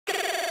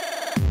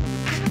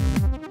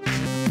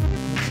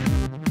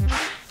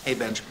Hey,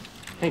 Benjamin.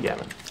 Hey,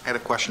 Gavin. I had a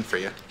question for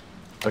you.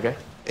 Okay.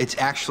 It's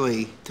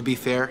actually, to be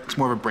fair, it's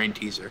more of a brain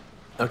teaser.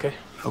 Okay.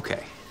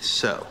 Okay,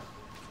 so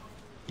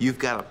you've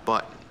got a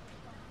button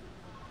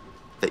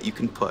that you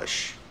can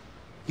push.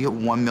 You get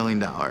 $1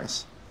 million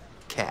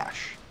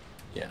cash,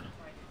 Yeah.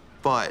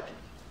 but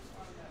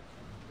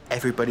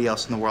everybody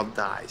else in the world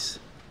dies.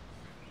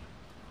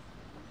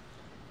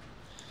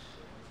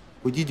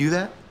 Would you do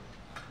that?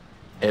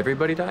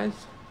 Everybody dies?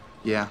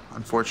 Yeah,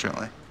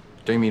 unfortunately.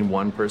 Do you mean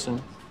one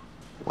person?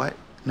 What?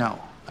 No,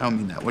 I don't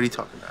mean that. What are you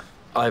talking about?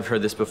 I've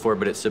heard this before,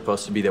 but it's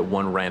supposed to be that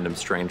one random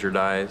stranger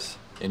dies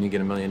and you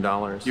get $1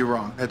 million. You're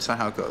wrong. That's not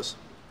how it goes.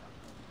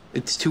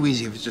 It's too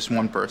easy if it's just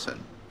one person.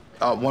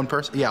 One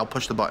person? Yeah, I'll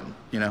push the button,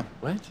 you know?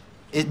 What?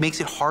 It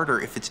makes it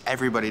harder if it's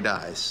everybody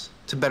dies.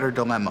 It's a better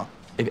dilemma.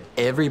 If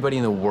everybody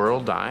in the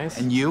world dies?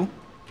 And you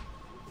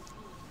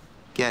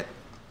get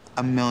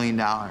 $1 million.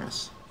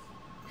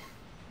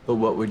 But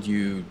what would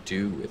you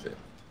do with it?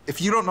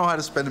 If you don't know how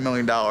to spend $1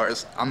 million,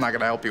 I'm not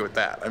gonna help you with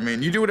that. I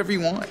mean, you do whatever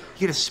you want.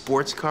 You get a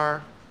sports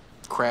car,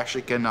 crash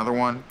it, get another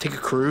one. Take a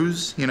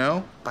cruise, you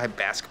know? Buy a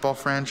basketball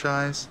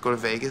franchise, go to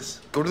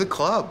Vegas. Go to the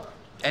club.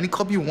 Any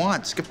club you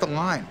want, skip the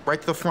line, right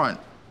to the front.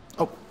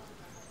 Oh,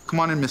 come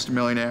on in, Mr.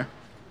 Millionaire.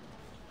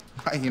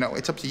 You know,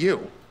 it's up to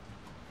you.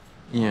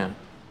 Yeah.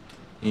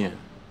 Yeah.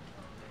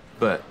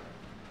 But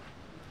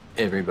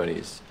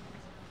everybody's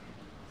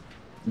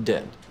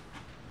dead.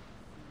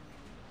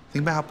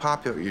 Think about how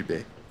popular you'd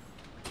be.